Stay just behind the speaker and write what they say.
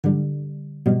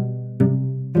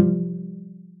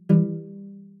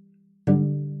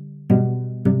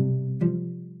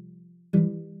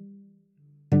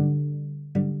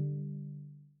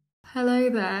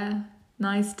there.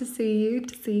 Nice to see you.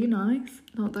 To see you nice.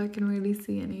 Not that I can really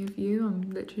see any of you. I'm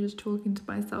literally just talking to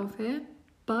myself here.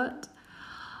 But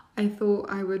I thought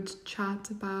I would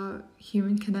chat about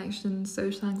human connection,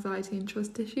 social anxiety and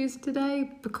trust issues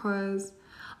today because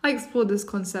I explored this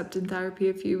concept in therapy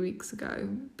a few weeks ago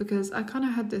because I kind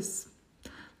of had this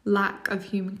lack of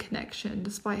human connection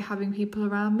despite having people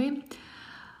around me.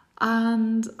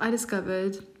 And I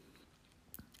discovered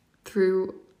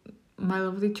through my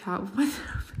lovely chat with my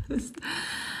therapist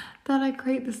that I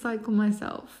create this cycle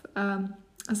myself.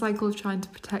 A cycle of trying to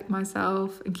protect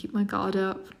myself and keep my guard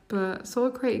up, but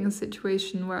sort of creating a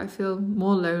situation where I feel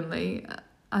more lonely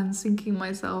and sinking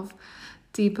myself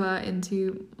deeper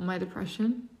into my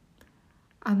depression.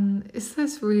 And is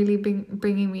this really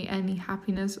bringing me any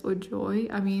happiness or joy?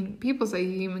 I mean, people say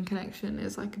human connection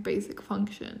is like a basic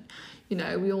function. You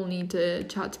know, we all need to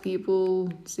chat to people,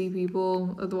 see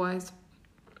people, otherwise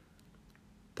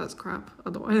that's crap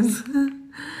otherwise.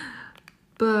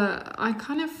 But I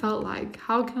kind of felt like,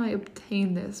 how can I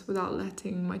obtain this without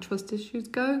letting my trust issues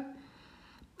go?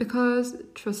 Because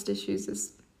trust issues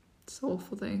is an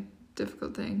awful thing,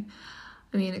 difficult thing.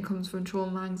 I mean, it comes from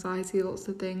trauma, anxiety, lots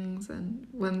of things. And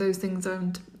when those things are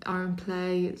in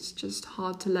play, it's just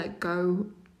hard to let go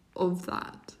of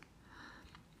that.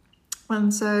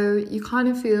 And so you kind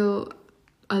of feel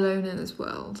alone in this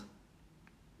world.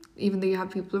 Even though you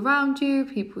have people around you,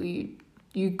 people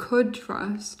you could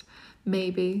trust,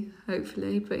 maybe,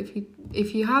 hopefully. But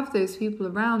if you have those people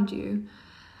around you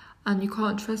and you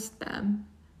can't trust them,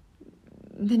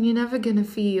 then you're never going to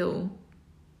feel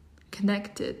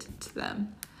connected to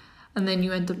them, and then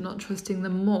you end up not trusting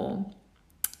them more.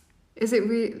 Is it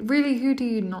really who do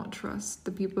you not trust?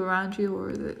 The people around you,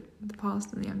 or the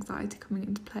past and the anxiety coming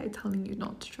into play telling you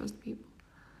not to trust people?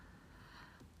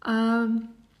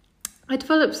 I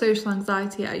developed social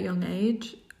anxiety at a young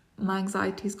age. My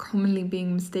anxiety is commonly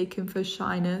being mistaken for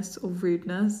shyness or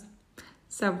rudeness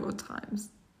several times.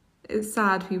 It's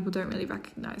sad people don't really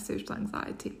recognise social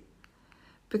anxiety,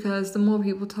 because the more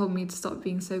people told me to stop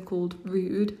being so-called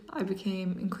rude, I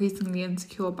became increasingly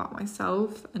insecure about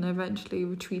myself and eventually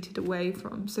retreated away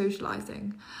from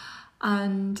socialising.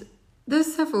 And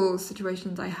there's several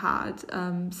situations I had.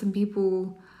 Some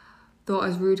people thought I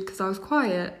was rude because I was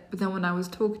quiet, but then when I was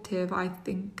talkative, I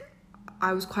think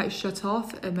I was quite shut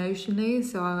off emotionally,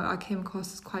 so I came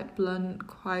across as quite blunt,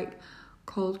 quite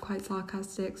cold, quite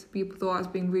sarcastic, so people thought I was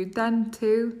being rude then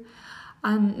too.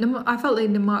 And I felt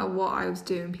like no matter what I was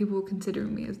doing, people were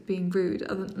considering me as being rude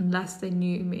unless they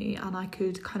knew me, and I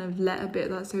could kind of let a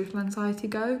bit of that social anxiety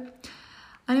go.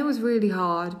 And it was really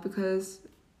hard because,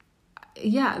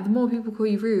 yeah, the more people call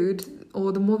you rude,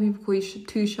 or the more people call you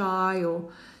too shy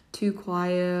or too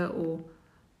quiet or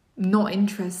not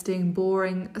interesting,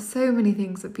 boring, so many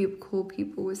things that people call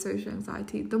people with social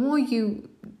anxiety, the more you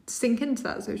sink into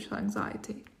that social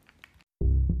anxiety.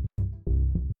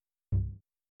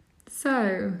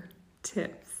 So,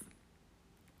 tips.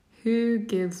 Who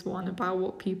gives one about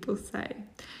what people say?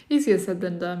 Easier said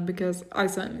than done, because I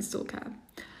certainly still care.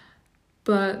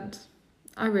 But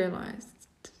I realised,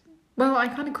 well, I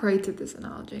kind of created this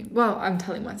analogy. Well, I'm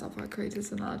telling myself I created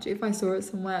this analogy. If I saw it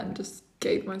somewhere and just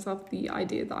gave myself the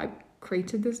idea that I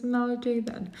created this analogy,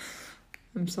 then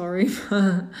I'm sorry.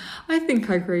 I think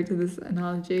I created this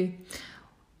analogy.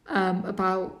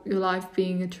 About your life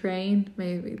being a train.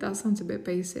 Maybe that sounds a bit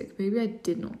basic. Maybe I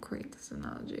did not create this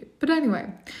analogy. But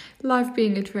anyway, life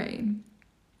being a train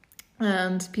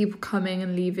and people coming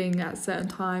and leaving at certain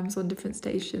times on different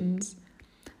stations.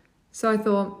 So I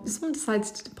thought, if someone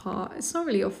decides to depart, it's not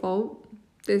really your fault.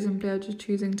 They simply are just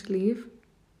choosing to leave.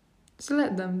 So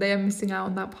let them. They are missing out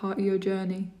on that part of your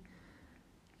journey.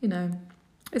 You know,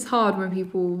 it's hard when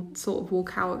people sort of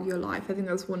walk out of your life. I think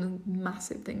that's one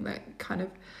massive thing that kind of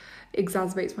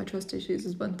exacerbates my trust issues,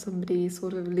 is when somebody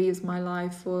sort of leaves my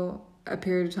life for a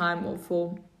period of time or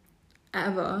for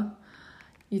ever.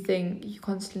 You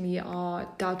constantly are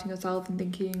doubting yourself and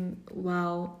thinking,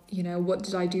 well, you know, what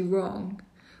did I do wrong?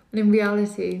 When in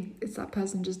reality, it's that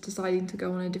person just deciding to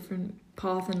go on a different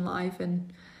path in life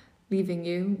and leaving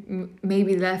you.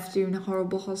 Maybe left you in a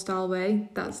horrible, hostile way.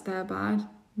 That's their bad,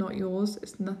 not yours.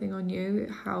 It's nothing on you.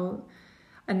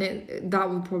 That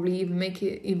would probably even make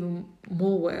it even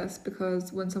more worse,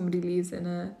 because when somebody leaves in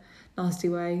a nasty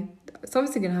way, it's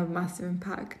obviously going to have a massive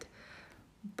impact.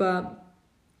 But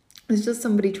it's just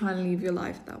somebody trying to leave your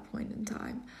life at that point in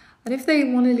time. And if they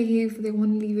want to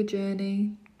leave a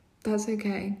journey, that's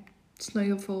okay. It's not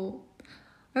your fault.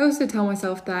 I also tell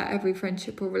myself that every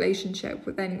friendship or relationship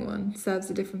with anyone serves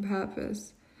a different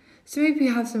purpose. So maybe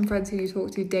you have some friends who you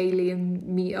talk to daily and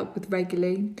meet up with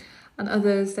regularly, and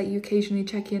others that you occasionally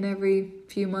check in every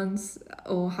few months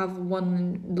or have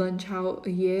one lunch out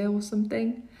a year or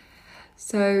something.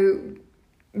 So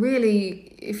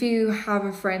really, if you have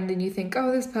a friend and you think,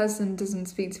 oh, this person doesn't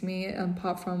speak to me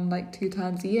apart from like 2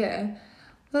 times a year,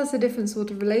 well, that's a different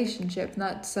sort of relationship and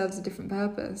that serves a different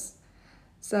purpose.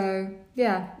 So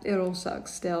yeah, it all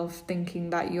sucks still thinking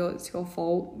that it's your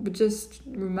fault, but just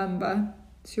remember,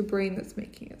 it's your brain that's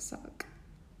making it suck,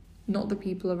 not the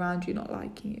people around you not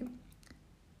liking you.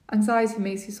 Anxiety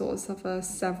makes you sort of suffer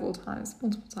several times,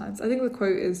 multiple times. I think the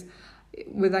quote is,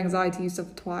 with anxiety you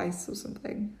suffer twice or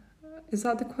something. Is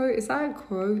that the quote? Is that a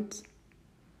quote?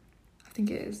 I think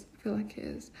it is. I feel like it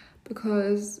is.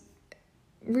 Because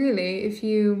really, if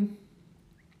you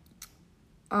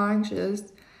are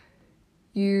anxious,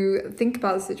 you think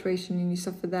about the situation and you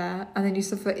suffer there, and then you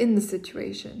suffer in the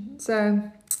situation. So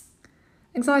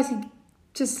anxiety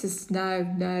just says no,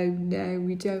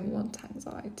 we don't want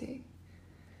anxiety.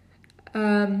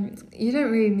 You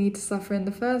don't really need to suffer in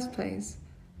the first place.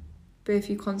 But if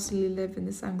you constantly live in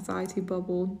this anxiety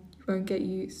bubble, you won't get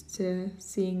used to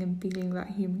seeing and feeling that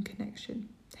human connection,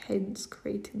 hence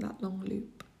creating that long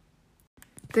loop.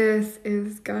 This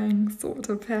is going sort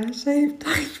of pear-shaped,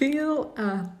 I feel.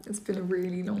 It's been a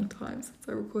really long time since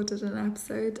I recorded an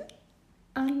episode,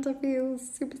 and I feel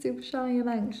super shy and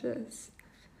anxious.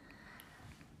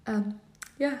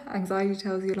 Anxiety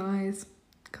tells you lies.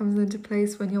 Comes into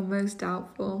place when you're most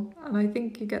doubtful, and I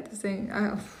think you get this thing.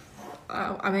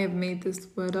 I may have made this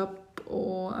word up,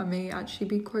 or I may actually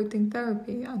be quoting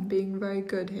therapy and being very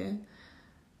good here,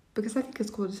 because I think it's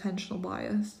called attentional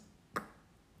bias,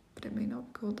 but it may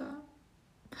not be called that.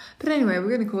 But anyway, we're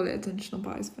going to call it attentional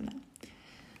bias for now.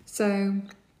 So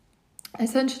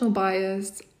attentional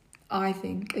bias, I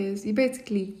think, is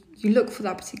you look for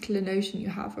that particular notion you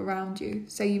have around you.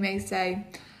 So you may say,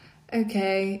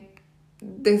 okay,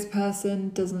 this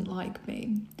person doesn't like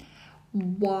me.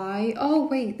 Why? Oh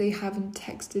wait, they haven't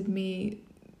texted me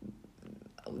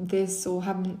this, or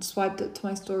haven't swiped up to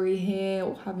my story here,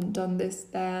 or haven't done this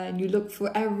there, and you look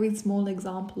for every small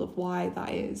example of why that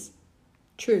is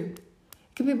true.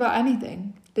 It can be about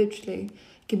anything, literally.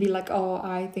 It can be like, oh,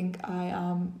 I think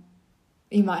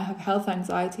you might have health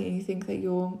anxiety and you think that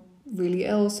you're really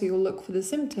ill, so you'll look for the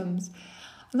symptoms.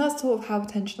 And that's sort of how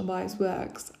attentional bias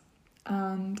works.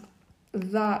 And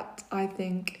that, I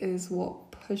think, is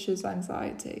what pushes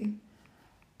anxiety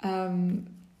a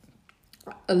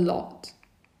lot,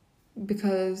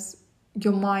 because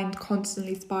your mind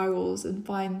constantly spirals and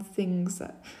finds things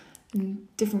that in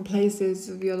different places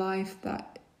of your life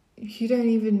that you don't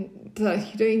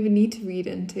even need to read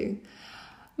into.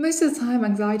 Most of the time,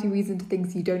 anxiety reads into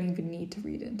things you don't even need to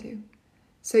read into.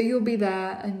 So you'll be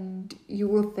there and you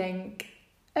will think,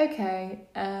 okay,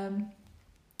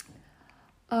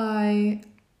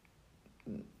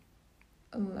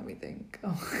 let me think.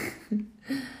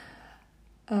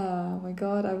 Oh my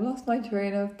god, I've lost my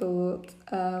train of thought.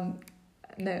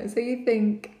 No, so you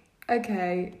think,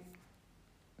 okay.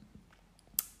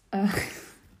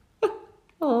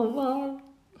 Oh man.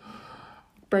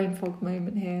 Brain fog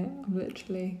moment here. I'm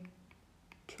literally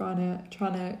trying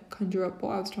to conjure up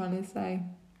what I was trying to say.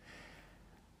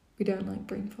 We don't like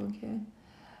brain fog here.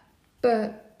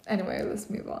 But anyway, let's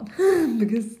move on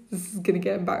because this is gonna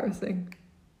get embarrassing.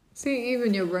 See,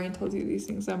 even your brain tells you these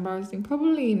things are embarrassing.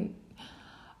 Probably,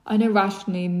 I know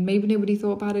rationally, maybe nobody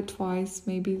thought about it twice.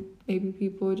 Maybe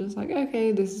people were just like,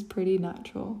 okay, this is pretty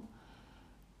natural.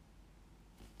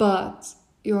 But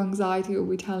your anxiety will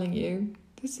be telling you,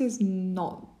 this is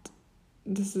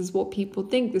what people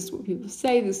think, this is what people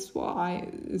say, this is what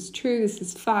is true, this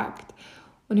is fact.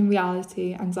 When in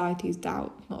reality, anxiety is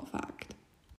doubt, not fact.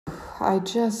 I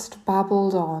just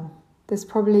babbled on. This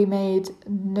probably made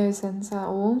no sense at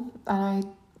all. And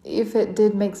if it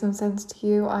did make some sense to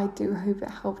you, I do hope it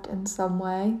helped in some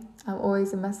way. I'm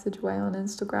always a message away on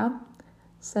Instagram.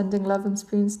 Sending love and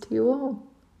spoons to you all.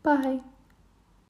 Bye.